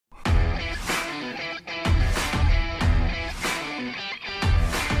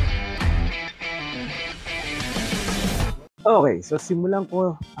Okay, so simulan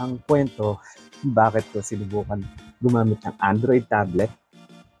ko ang kwento bakit ko sinubukan gumamit ng Android tablet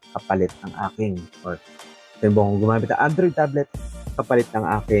kapalit ng aking or sinubukan ko gumamit ng Android tablet kapalit ng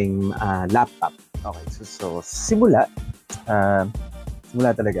aking laptop. Okay, so ah,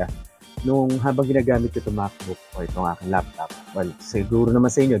 simula talaga. Nung habang ginagamit ko itong MacBook o itong aking laptop, well, siguro naman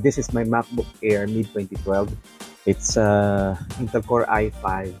sa inyo, this is my MacBook Air mid-2012. It's Intel Core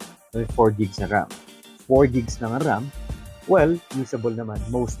i5, 4 gigs na RAM. 4 gigs na nga RAM, well, usable naman.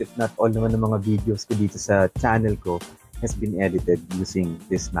 Most if not all naman ng mga videos ko dito sa channel ko has been edited using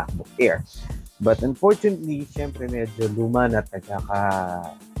this MacBook Air. But unfortunately, syempre medyo luma na at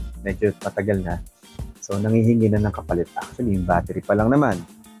medyo matagal na. So, nangihingi na ng kapalit. Actually, yung battery pa lang naman.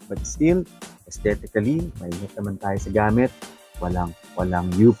 But still, aesthetically, mainit naman tayo sa gamit. Walang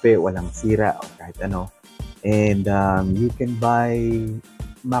yupe, walang sira, o kahit ano. And you can buy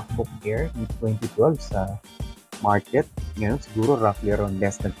MacBook Air in 2012 sa market. Ngayon, siguro roughly around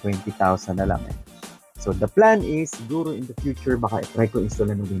less than 20,000 na lang eh. So, the plan is, siguro in the future, baka try ko install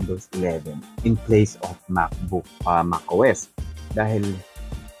ng Windows 11 in place of macOS. Dahil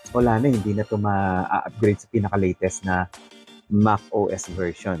wala na, hindi na ito ma-upgrade sa pinaka-latest na macOS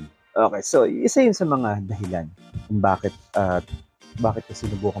version. Okay, so isa yun sa mga dahilan kung bakit ko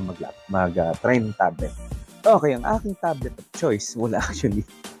sinubukan mag-try ng tablet. Okay, ang aking tablet of choice, wala actually.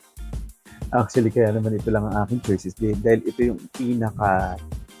 Actually, kaya naman ito lang ang aking choices dahil ito yung pinaka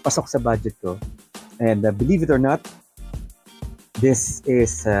pasok sa budget ko. And believe it or not, this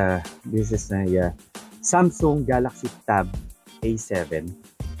is a Samsung Galaxy Tab A7.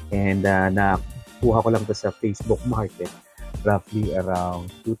 And nakuha ko lang to sa Facebook Market. Roughly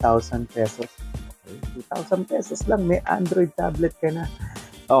around 2,000 pesos. Okay, 2,000 pesos lang. May Android tablet ka na.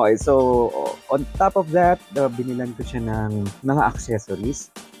 Okay, so on top of that, binilan ko siya ng mga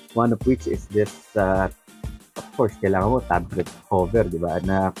accessories. One of which is this, of course, kailangan mo tablet cover, di ba?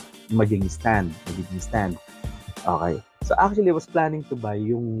 Na maging stand. Okay. So actually, I was planning to buy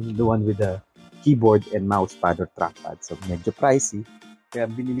the one with the keyboard and mouse pad or trackpad. So medyo pricey. Kaya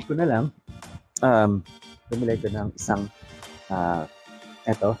binili ko na lang. Bumili ko ng isang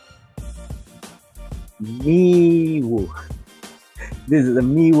eto, Miwo. This is a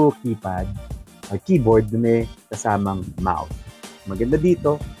Miwo keyboard na may kasamang mouse. Maganda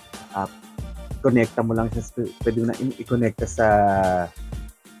dito, connecta mo lang siya, pwede mo na i-connecta sa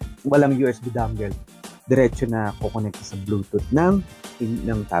walang USB dongle. Diretso na kukonekta sa Bluetooth ng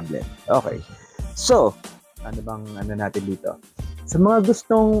tablet. Okay. So, ano natin dito? Sa mga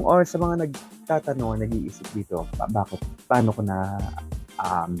gustong or sa mga nagtatanong, nag-iisip dito, paano ko na,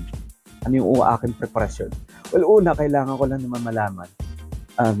 ano yung aking preparasyon? Well, una, kailangan ko lang naman malaman.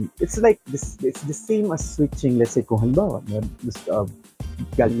 It's like it's the same as switching, let's say, kung halimbawa, gusto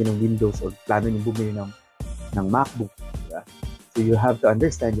galing ng Windows or plano nyo bumili ng MacBook. Diba? So you have to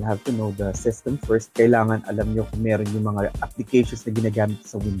understand, you have to know the system first. Kailangan alam nyo kung meron yung mga applications na ginagamit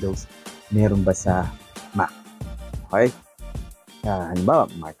sa Windows, meron ba sa Mac. Okay? Halimbawa,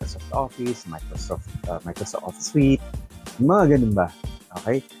 Microsoft Office, Microsoft Office Suite, mga ganun ba?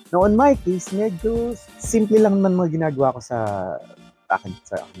 Okay? Now, on my case, medyo simple lang naman mga ginagawa ko sa aking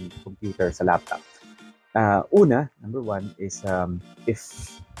computer, sa laptop. Una, number one is,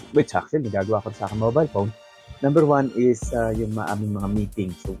 which actually, nagagawa ko sa aking mobile phone. Number one is yung aming mga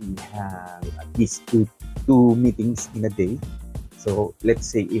meetings. So, we have at least two meetings in a day. So, let's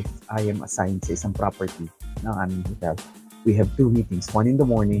say if I am assigned sa isang property ng aming hotel, we have 2 meetings, one in the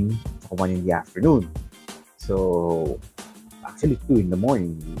morning, one in the afternoon. So, actually 2 in the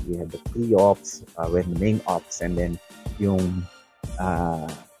morning. We have the pre-ops, we have the main ops, and then yung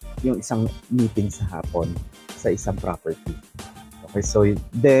isang meeting sa hapon sa isang property. Okay, so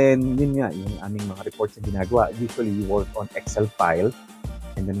then, yun nga, yung aming mga reports na ginagawa. Usually, we work on Excel file,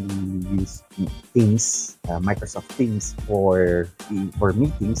 and then we use Teams, Microsoft Teams for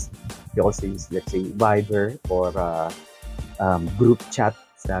meetings. We also use, let's say, Viber or group chat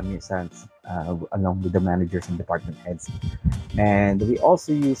along with the managers and department heads. And we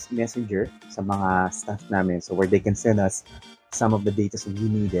also use Messenger sa mga staff namin, so where they can send us some of the data we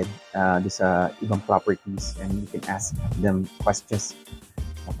needed sa ibang properties, and we can ask them questions.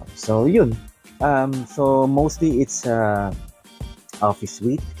 So yun. So mostly it's Office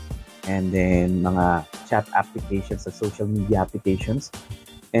Suite, and then mga chat applications sa social media applications.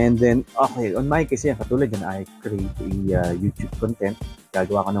 And then, okay, on my case, katulad yan, I create a YouTube content.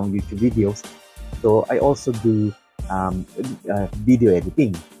 Gagawa ko ng YouTube videos. So, I also do video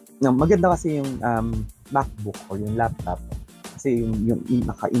editing. Now, maganda kasi yung MacBook or yung laptop. Kasi yung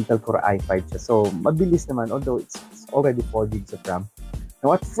naka-Intel Core i5 siya. So, mabilis naman, although it's already 4 gigs of RAM.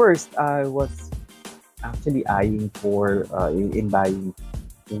 Now, at first, I was actually eyeing for in buying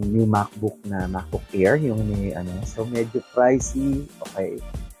yung new MacBook na MacBook Air, yung may ano, so medyo pricey. Okay,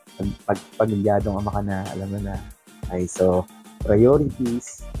 pag pamilyadong ama ka na, alam mo na. Okay, so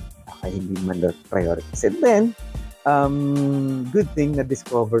priorities, okay, hindi man lang priorities. And then, good thing na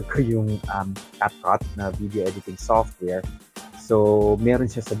discover ko yung CapCut na video editing software. So, meron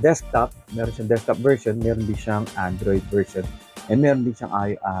siya sa desktop, meron siyang desktop version, meron din siyang Android version, and meron din siyang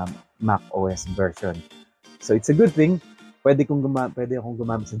Mac OS version. So, it's a good thing. Pwede akong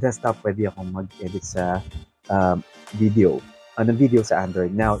gumamit sa desktop, pwede akong mag-edit sa video sa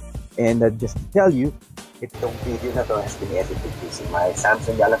Android. Now, and just to tell you, itong video na to has been edited using my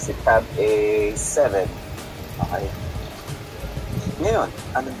Samsung Galaxy Tab A7. Okay. Ngayon,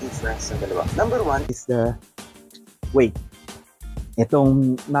 anong difference sa dalawa? Number one is the weight.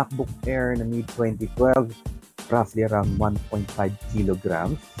 Itong MacBook Air na mid 2012, roughly around 1.5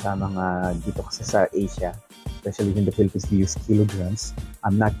 kilograms sa mga dito kasi sa Asia. Especially in the Philippines, we use kilograms.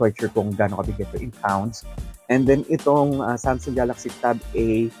 I'm not quite sure kung gaano kabigat ito in pounds. And then itong Samsung Galaxy Tab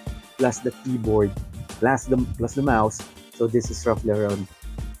A plus the keyboard plus the mouse. So this is roughly around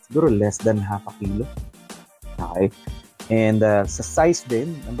siguro less than half a kilo. Okay. And sa size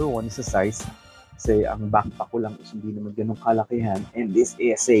din, number one is sa size. Kasi ang backpack ko lang is hindi naman ganun kalakihan. And this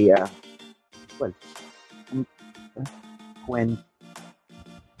is a, well, 20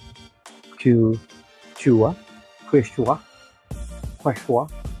 Quechua.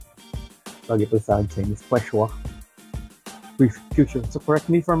 Lagi pa sa Chinese. Quechua. So correct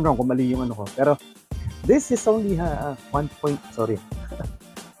me if I'm wrong kung mali yung ano ko. Pero this is only sorry.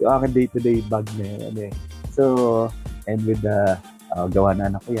 Yung aking day-to-day bag na yun. So, and with the gawa na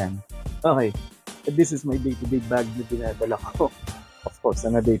anak ko yan. Okay. This is my day-to-day bag na dinadala ko. Of course,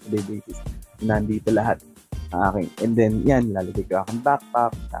 on a day-to-day basis. Nandito lahat. Aking. And then, yan, lalagay ko aking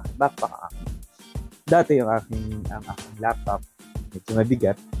backpack, aking dati yung aking laptop, medyo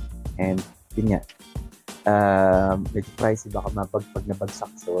mabigat, and yun nga, medyo pricey, baka pag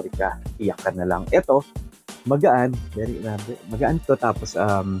nabagsak, sorry ka, iyak ka na lang. Ito, magaan, magaan to. Tapos,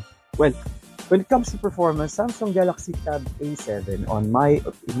 well, when it comes to performance, Samsung Galaxy Tab A7, in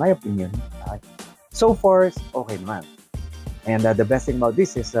my opinion, so far, okay naman. And the best thing about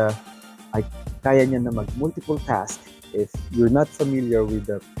this is, kaya niya na mag-multiple task. If you're not familiar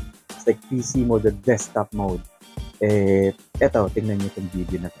with the like PC mode, the desktop mode, eto, tingnan niyo itong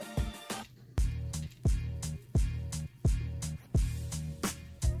video na to.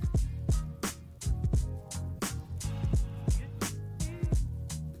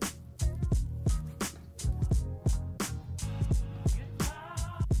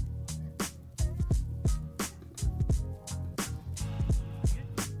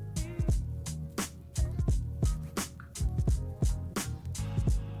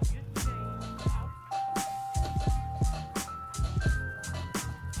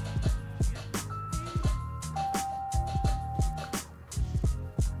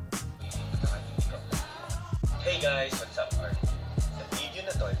 Hey guys, what's up, Arvin? Sa video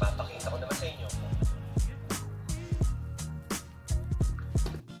na to, ipapakita ko naman sa inyo.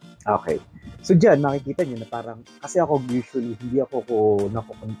 Okay. So dyan, makikita nyo na parang, kasi ako usually, ayoko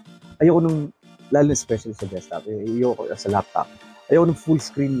nung, lalo na special sa desktop, ayoko sa laptop, ayoko nung full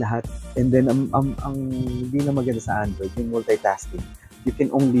screen lahat. And then, ang hindi na maganda sa Android, yung multitasking. You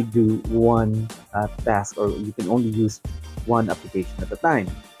can only do one task, or you can only use one application at a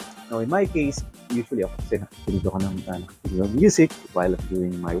time. Now, in my case, usually ako kasi nakikinig ako ng music while I'm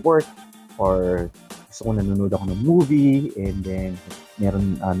doing my work, or gusto ko nanonood ako ng movie, and then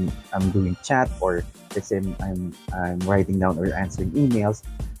meron I'm doing chat, or kasi I'm writing down or answering emails,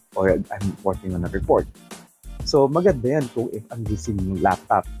 or I'm working on a report. So maganda yan kung if I'm using yung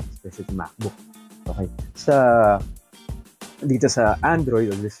laptop, especially the MacBook. Okay. Dito sa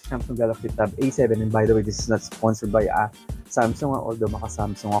Android, or this Samsung Galaxy Tab A7, and by the way, this is not sponsored by Samsung, although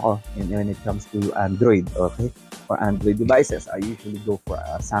maka-Samsung ako, and when it comes to Android, okay, or Android devices, I usually go for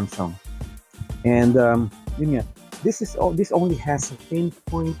Samsung. And yun nga, this only has a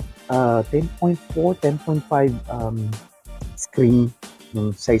 10.4, 10.5 screen,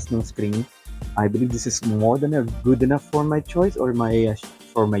 yung size ng screen. I believe this is more than good enough for my choice, or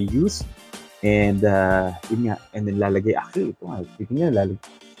for my use. And yun nga, and then lalagay, actually ito nga, speaking nga,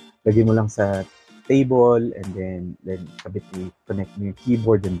 lagay mo lang sa table, and then connect mo yung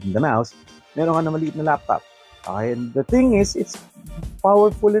keyboard and the mouse, meron ka na maliit na laptop. Okay, and the thing is, it's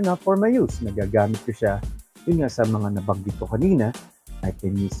powerful enough for my use. Nagagamit ko siya, yun nga, sa mga nabanggit ko kanina. I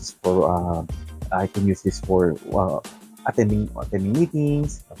can use this for attending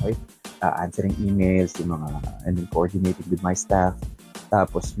meetings, okay, answering emails, yung mga, and then coordinating with my staff.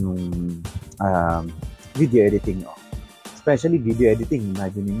 Tapos yung video editing. Oh. Especially video editing,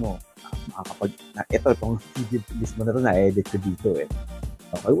 imagine mo, itong video mismo na ito, na-edit ko dito eh.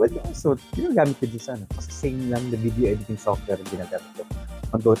 Okay, well, so, ginagamit ko dito sana. Kasi same lang the video editing software na ginagamit ko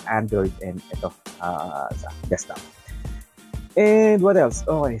on both Android and ito, sa desktop. And what else?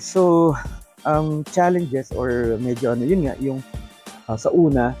 Okay, so, challenges or medyo yun nga, yung sa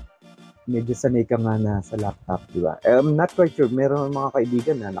una, medyo sanay ka nga na sa laptop, di ba? I'm not quite sure, meron mga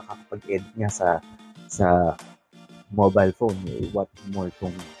kaibigan na nakakapag-edit nga sa mobile phone. What more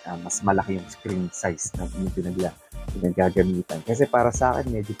kung mas malaki yung screen size na yung pinagagamitan. Kasi para sa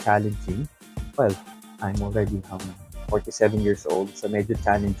akin, medyo challenging. Well, I'm already 47 years old, so medyo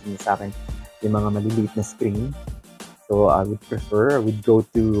challenging sa akin yung mga maliliit na screen. So I would go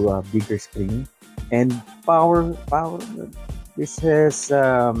to bigger screen. And power, this has,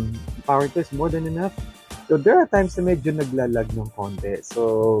 power to is more than enough. So there are times na medyo naglalag ng konti.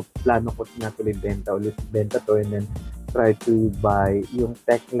 So plano ko na tuloy benta to and then try to buy yung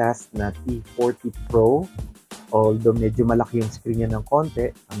Teclas na T40 Pro. Although medyo malaki yung screen niya ng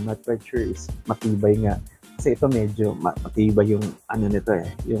konti, I'm not quite sure is matibay nga. Kasi ito medyo matibay yung nito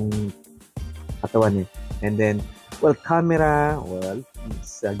yung katawan eh. And then, well, camera, well,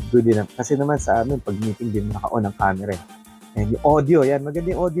 it's good enough. Kasi naman sa amin, pag meeting din naka-on ang camera eh. And yung audio, yan,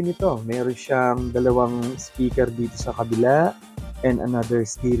 maganda yung audio nito. Meron siyang dalawang speaker dito sa kabila and another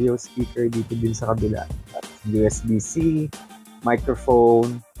stereo speaker dito din sa kabila. At USB-C,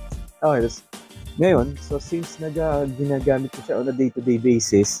 microphone. Okay, ngayon, so since ginagamit ko siya on a day-to-day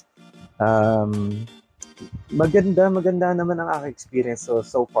basis, maganda naman ang aking experience.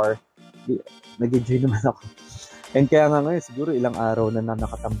 So far, nag-enjoy naman ako. And kaya nga ngayon, siguro ilang araw na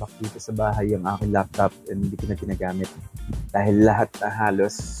nakatambak dito sa bahay yung aking laptop and hindi ko na ginagamit. Dahil lahat na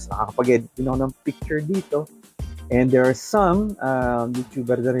halos, nakakapag-edit din ako ng picture dito. And there are some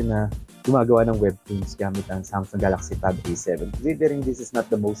YouTuber na rin na gumagawa ng webtoons gamit ang Samsung Galaxy Tab A7. Considering this is not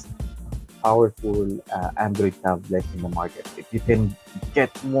the most powerful Android tablet in the market. If you can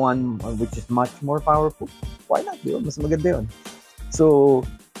get one which is much more powerful, why not? Diba? Mas maganda yun. So,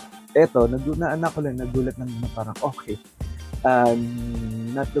 eto, nagulat lang na parang, okay,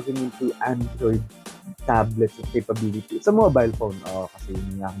 not looking into Android tablets and capability. It's a mobile phone, kasi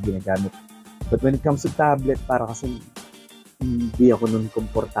yun nga ginagamit. But when it comes to tablet, para kasi hindi ako nun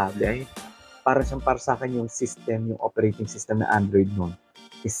komportable. Para sa akin yung system, yung operating system na Android nun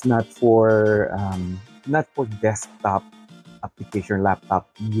is not for desktop application,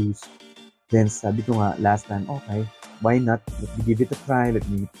 laptop use. Then sabi ko nga last time, okay, why not? Let me give it a try.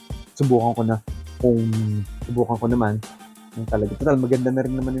 Subukan ko naman yung talaga. Total, maganda na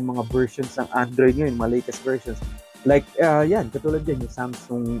rin naman yung mga versions ng Android ngayon, mga latest versions. Like, yan, katulad yan, yung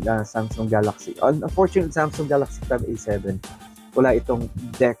Samsung Galaxy. Unfortunately, Samsung Galaxy Tab A7, wala itong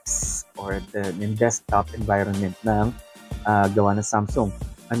DeX or yung desktop environment ng gawa ng Samsung.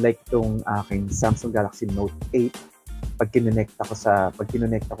 Unlike itong aking Samsung Galaxy Note 8, pag kinonekta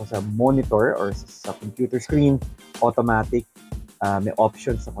ko sa monitor or sa computer screen, automatic, may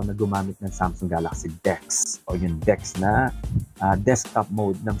options ako na gumamit ng Samsung Galaxy DeX o yung DeX na desktop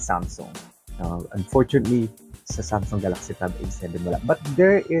mode ng Samsung. Unfortunately, sa Samsung Galaxy Tab A7 wala. But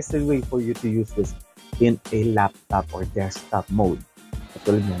there is a way for you to use this in a laptop or desktop mode.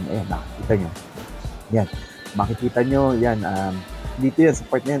 Katulad yan, ayan, makikita nyo. Yan, makikita nyo, yan, dito yan, sa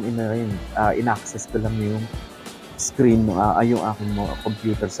part na yan, in-access ko lang yung screen, yung aking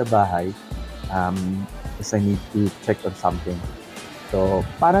computer sa bahay, because I need to check on something. So,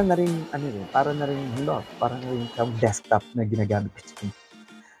 para na rin yung desktop na ginagamit ko.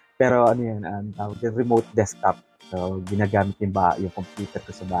 Pero tawag yung remote desktop. So, ginagamit yung computer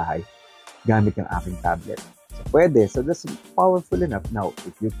ko sa bahay, gamit yung aking tablet. So, pwede. So, that's powerful enough. Now,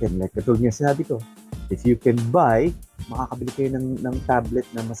 if you can, like katulad nga sinabi ko, if you can makakabili kayo ng tablet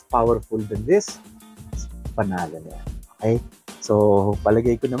na mas powerful than this, panalo na yan. Okay? So,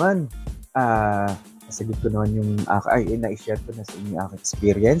 palagay ko naman, nasagot ko naman yung, na-share ko na sa inyo ang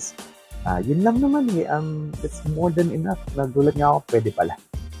experience. Yun lang naman that's more than enough. Nagulat nga ako, pwede pala.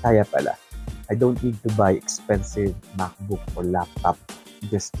 Kaya pala. I don't need to buy expensive MacBook or laptop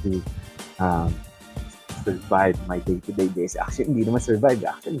just to survive my day-to-day days. Actually, hindi naman survive.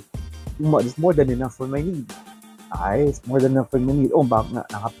 Actually, it's more than enough for my need. Okay, it's more than enough for my need. Oh,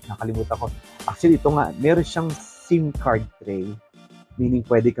 nakalimutan ko. Actually, ito nga, meron siyang SIM card tray. Meaning,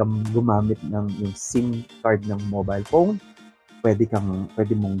 pwede kang gumamit ng yung SIM card ng mobile phone. Pwede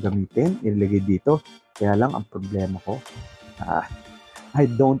mong gamitin, ilagay dito. Kaya lang, ang problema ko, I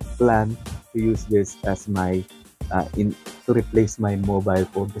don't plan to use this as my to replace my mobile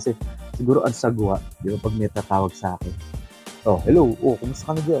phone kasi siguro ang sagwa, di ba, pag may tatawag sa akin. Oh, hello,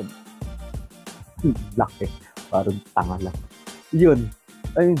 kumusta ka na dyan? Laki. Parang tanga lang. Yun.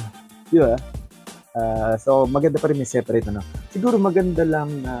 Ayun. Yun. So, maganda pa rin may separate ano. Siguro maganda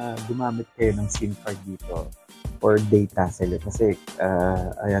lang na gumamit kayo ng SIM card dito for data sila. Kasi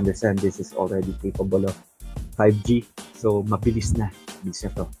I understand this is already capable of 5G. So, mabilis na. Mabilis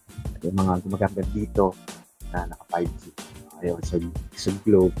na to. Yung mga gumagamit dito na naka 5G. Ayun, so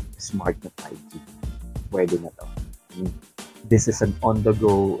Globe, smart na 5G. Pwede na to. This is an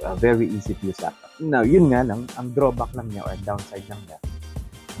on-the-go, very easy to use laptop. Now, yun nga lang, ang drawback lang niya or downside lang niya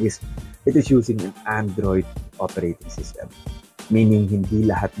is it is using an Android operating system. Meaning, hindi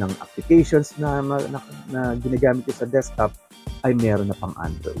lahat ng applications na ginagamit ko sa desktop ay meron na pang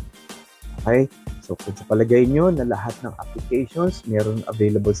Android. Okay? So, kung sa palagay nyo na lahat ng applications meron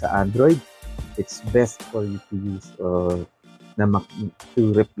available sa Android, it's best for you to use to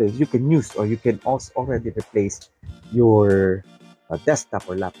replace. You can use or you can also already replace your desktop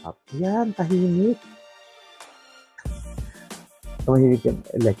or laptop. Yan, tahimik. Tahimik yung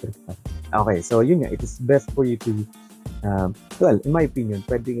electric fan. Okay, so yun nga, it is best for you to, well, in my opinion,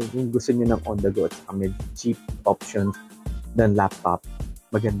 pwede kung gusto nyo ng on-the-go at saka may cheap options than laptop,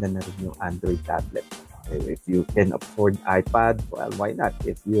 maganda na rin yung Android tablet. Okay, if you can afford iPad, well, why not?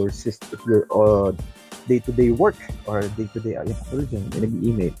 If your day-to-day work or day-to-day,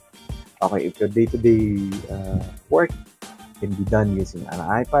 nag-email. Okay, if your day-to-day work can be done using an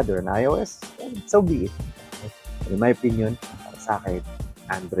iPad or an iOS, then so be it. Okay? In my opinion, sa akin,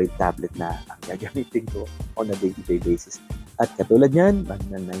 Android tablet na ang gagamitin ko on a day-to-day basis. At katulad yan, mag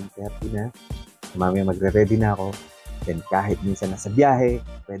na 9:30 na, mamaya magre-ready na ako, then kahit minsan nasa biyahe,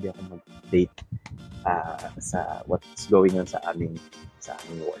 pwede ako mag-update sa what's going on sa aking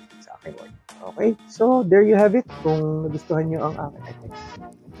work. Okay, so there you have it. Kung nagustuhan nyo ang aking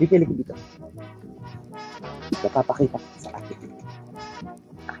ikilig dito. Ito papakita sa akin.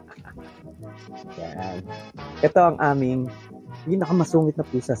 Yan. Ito ang aming pinakamasungit na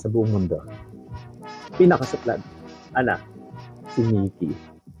pusa sa buong mundo. Pinakasuplad. Si Mickey.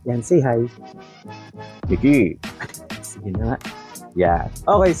 Yan, say hi. Mickey. Sige na nga. Yeah.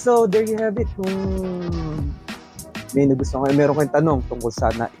 Okay, so there you have it. Kung may nagustuhan, meron kayong tanong tungkol sa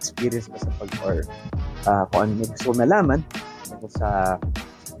na-experience ko sa kung ano may gusto ko malaman tungkol sa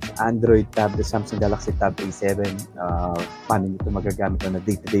Android tab, the Samsung Galaxy Tab A7, paano nyo ito magagamit on a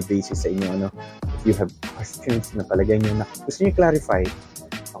day-to-day basis sa inyo, if you have questions na palagay nyo na gusto nyo clarify,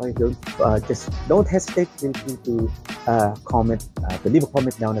 okay, don't hesitate to comment, to leave a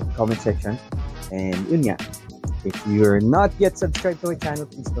comment down at the comment section. And yun nga, if you're not yet subscribed to my channel,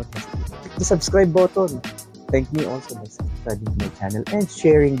 please don't hesitate to click the subscribe button. Thank me also by subscribing to my channel and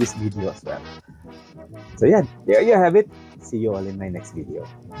sharing this video as well. So yeah, there you have it. See you all in my next video.